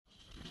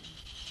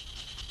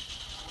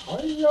は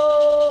いや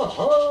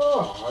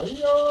はい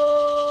や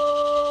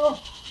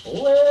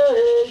おえ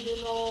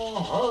ぎの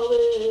はべ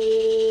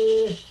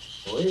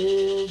おえ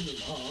ぎ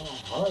の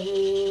はべお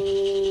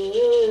え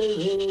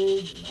ぎ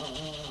の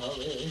は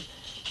べ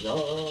や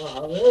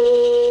はべ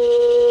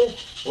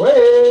おえ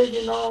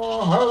ぎの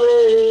はべ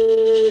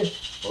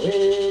おえ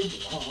ぎ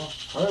の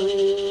はべ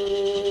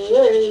お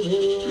えぎ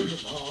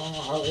の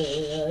はべ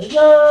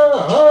やは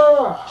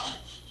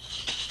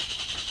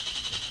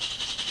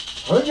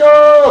はや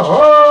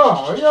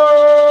はや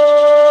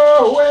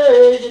ウ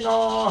ェイ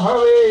のハ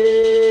ウ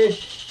ェイウ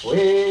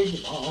ェ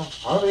イの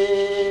ハウェ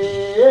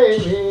イウ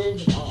ェイ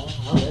の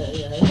ハウ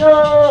ェイや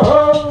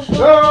はウ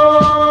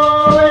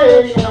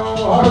ェイの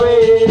ハウェ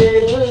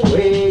イウ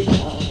ェイの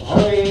ハウ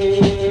ェイウ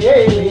ェイ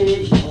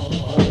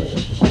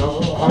の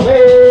ハウェ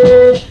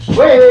イウ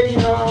ェイ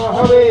の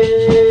ハウェイ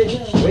ウ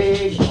ェイ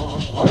の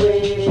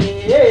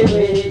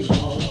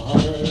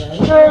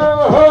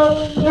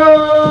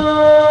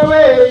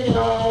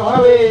ハウ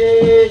ェ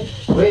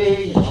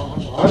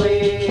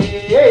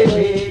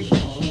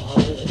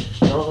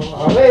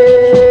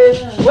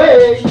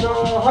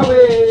イ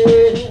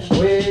ウ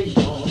ェイ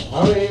のハ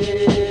ウェ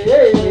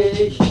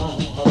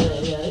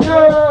イや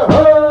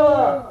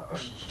は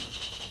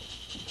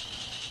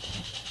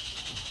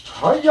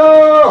はや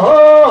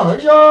は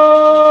や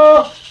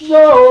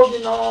ヨギ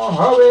の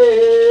ハウ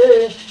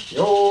ェイ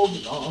ヨ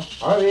ギの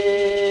ハウ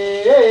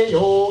ェイ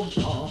ヨ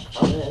ギの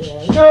ハウェイ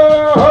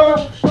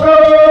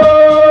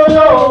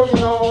ヨ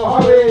ギのハ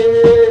ウェイヨギのハウェイ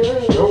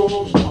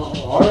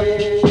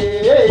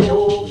ヨ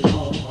ギ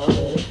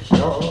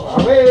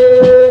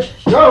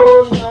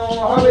のハ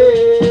ウェイ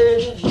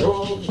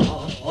ハ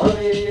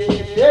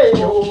ウ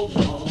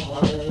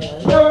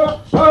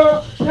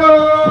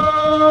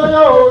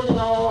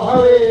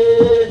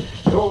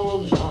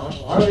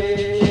ェ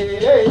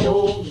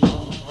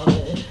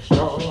イ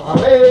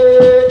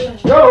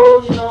ヨ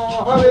ギの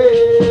ハウェイ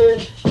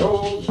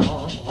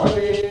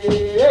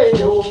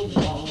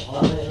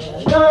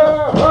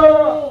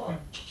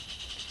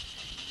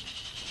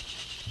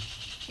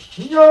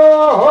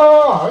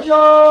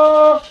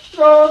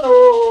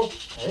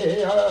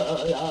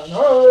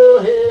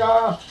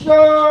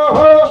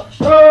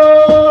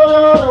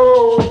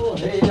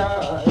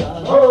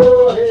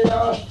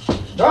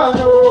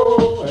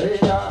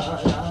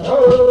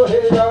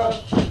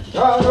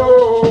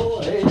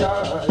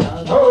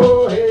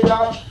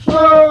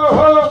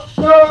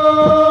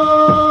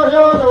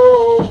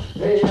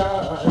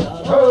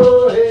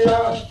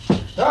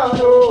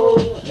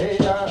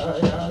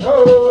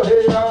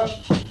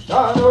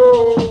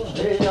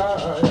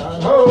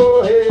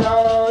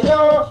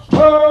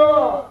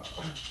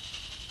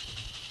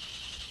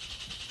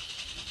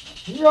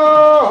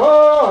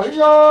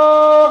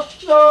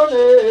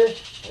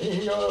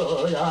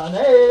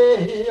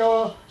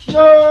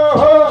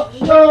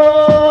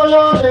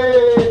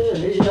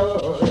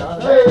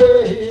の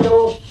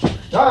ハ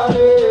ウ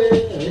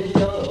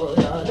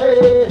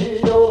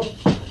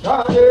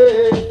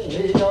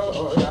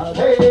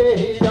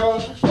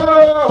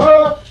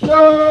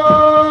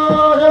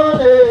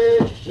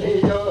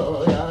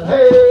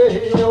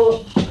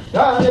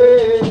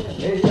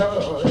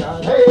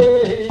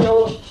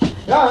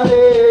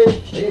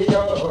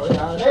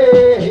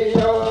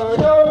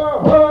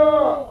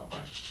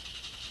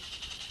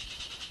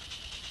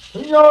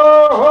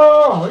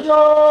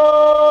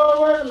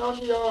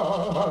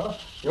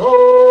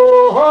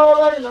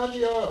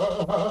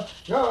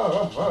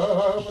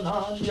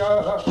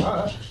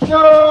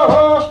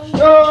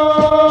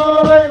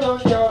ェイヨギの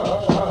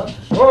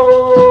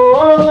ハウ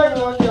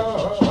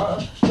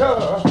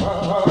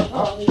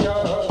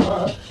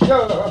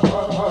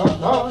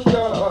ェ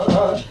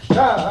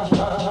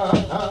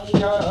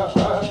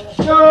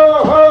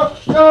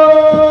イ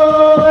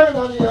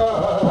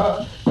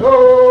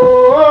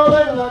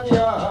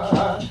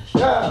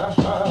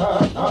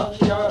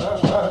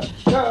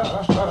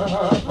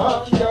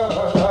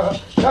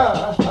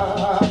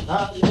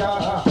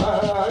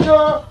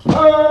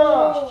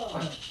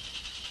ヨ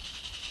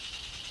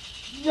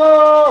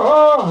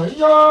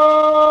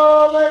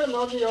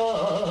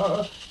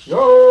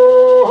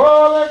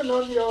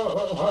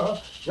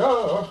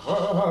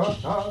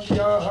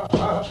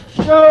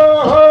の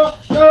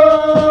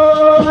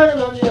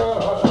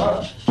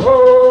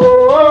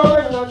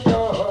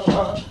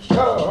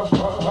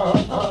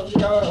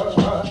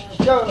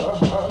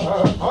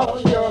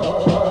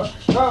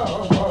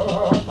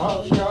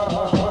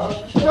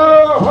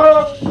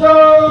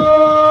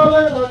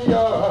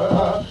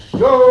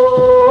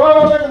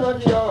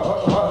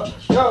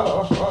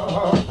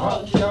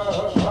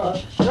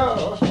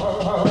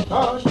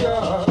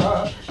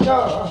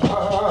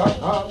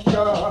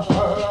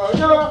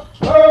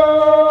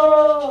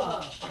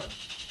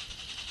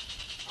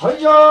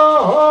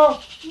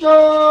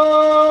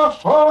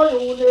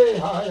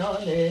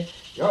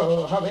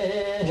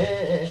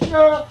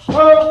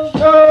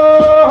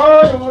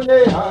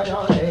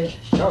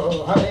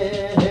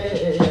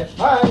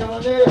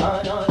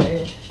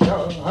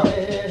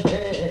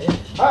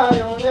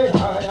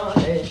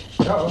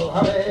ハ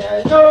ウ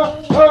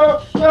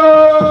ェイ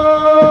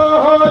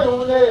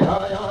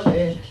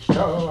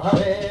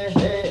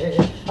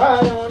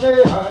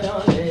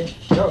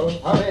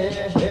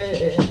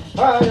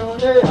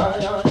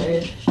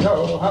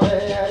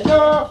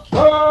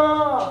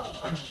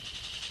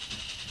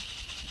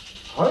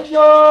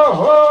yo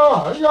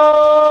ho yo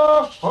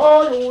ho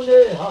yu ne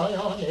ha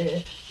yo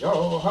ne yo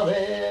ha be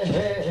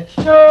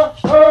yo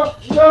ho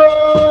yo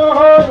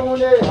ho yu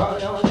ne ha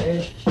yo ne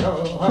yo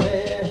ha be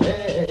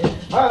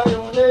ha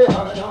yu ne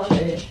ha yo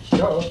ne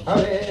yo ha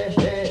be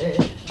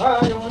ha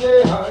yu ne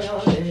ha yo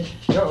ne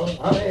yo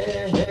ha be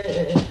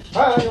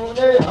ha yu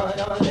ne ha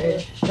yo ne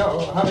yo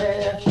ha be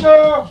yo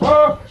ho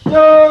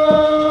yo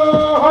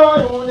ho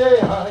yu ne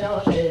ha yo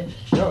ne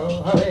yo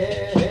ha be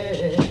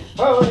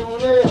ha yu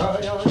ne ha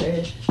yo ne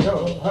yo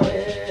ha be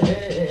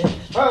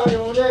ha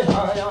yu ne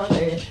ha yo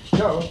ne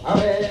yo ha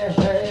be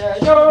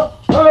yo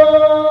ho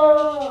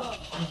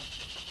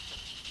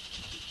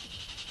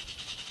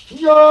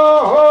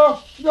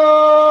yo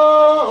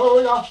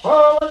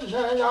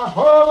yo ya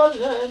ho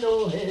le no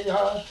he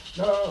ya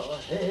no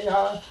he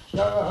ya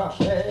no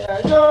he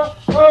yo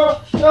ho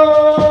yo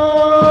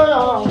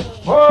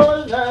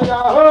ya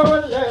ho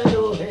le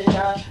no he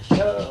ya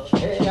no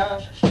he ya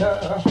no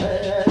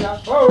he ya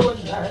ho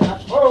le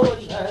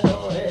no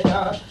he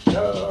ya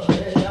no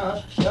he ya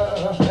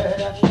no he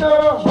ya yo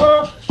ho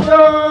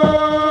yo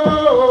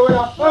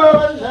ya ho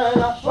le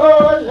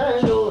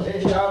no he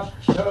ya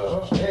no he ya no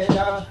he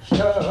ya ho le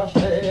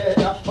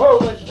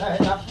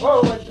no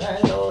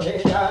he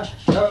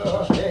ya no he ya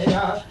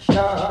no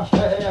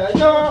he ya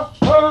yo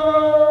ho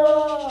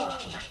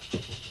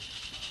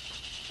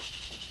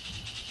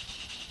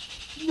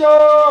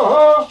yo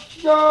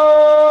yo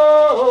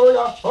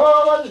ya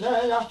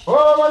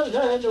ho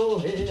le no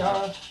he ya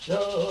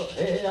no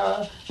he ya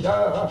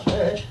no he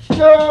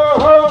yo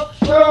ho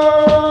yo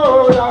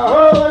ya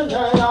ho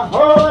le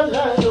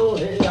no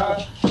he ya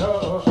no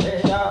he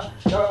ya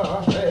no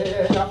he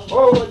ya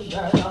ho le no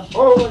he ya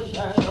no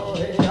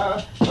he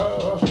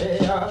ya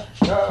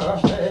no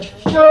he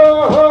yo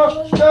ho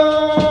yo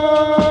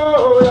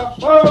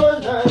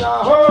ya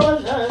ho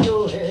le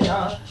no he ya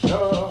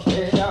no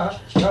he ya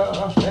no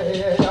he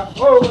ya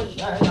ho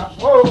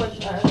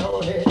le no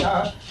he ya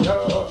no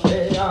he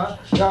ya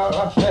no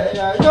he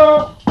ya yo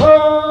ho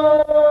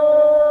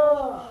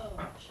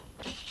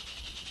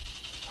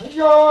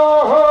yo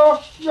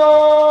yo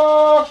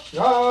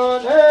ya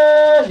ne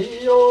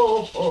yo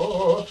ho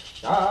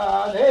ya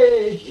ne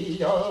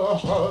yo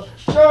ho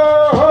yo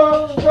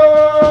yo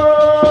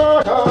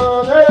ya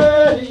ne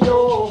yo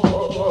ho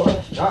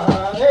ya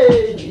ne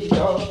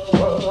yo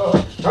ho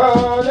ya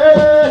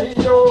ne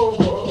yo ho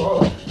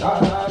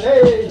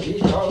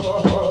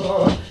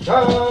ya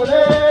ne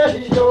yo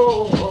ho ya ne yo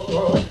ho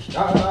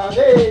ya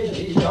ne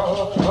yo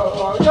ho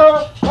yo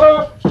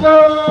ho yo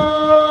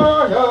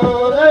ya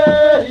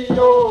ne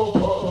yo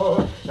ho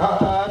ya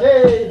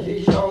ne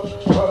yo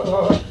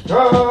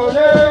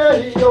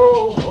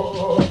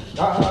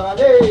ho ya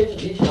ne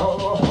yo ho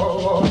ya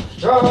ne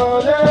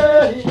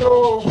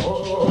yo ho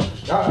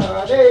ya ne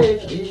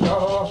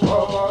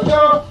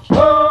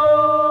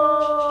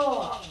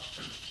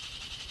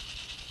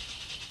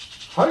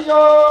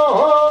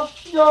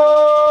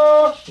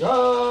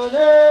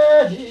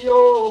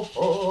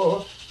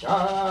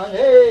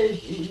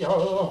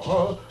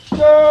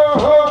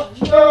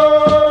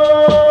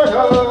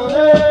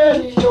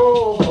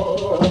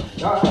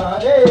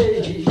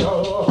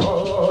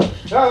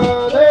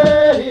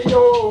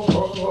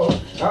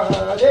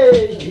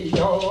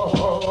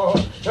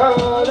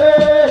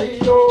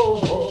yo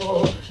ho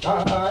ya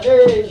ne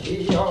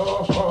yo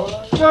ho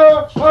yo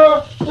ho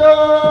yo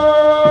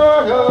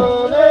yo ya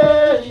ne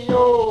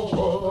yo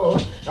ho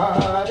ya ne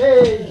yo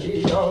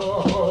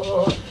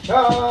ho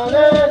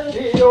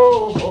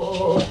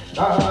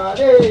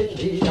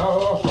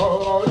yo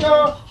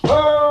yo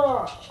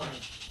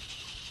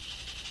ya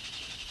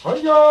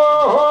ne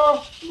yo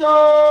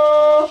ho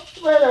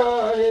ya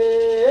ne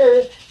yo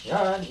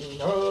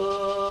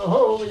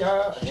ho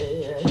ya ne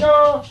yo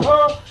ho ya ne yo ho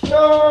ya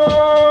ne yo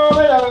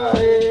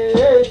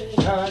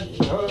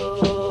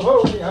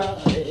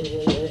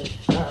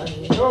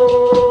ho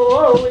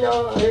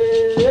ya ne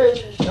yo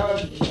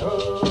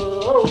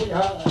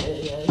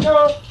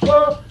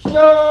ho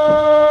yo yo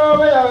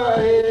ya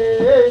ne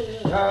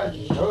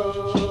yo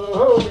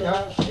ho ya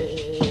ne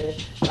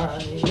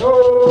yo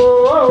ho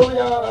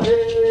ya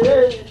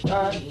ne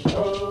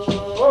yo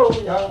ho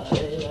ya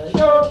ne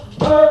yo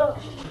ho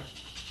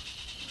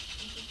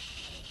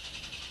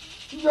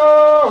yo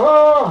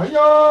ho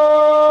yo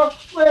yo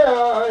we ya no ya yo ho yo we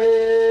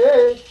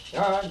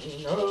ya no ya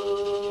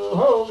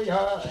no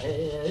ya no ya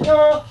yo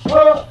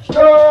ho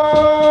yo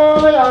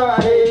we ya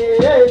no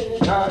ya no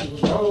ya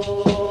yo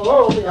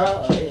yo we ya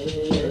no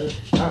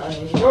ya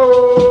yo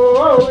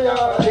ho yo ya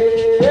ya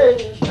no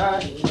ya no ya ya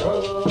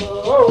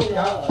no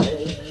ya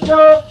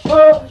yo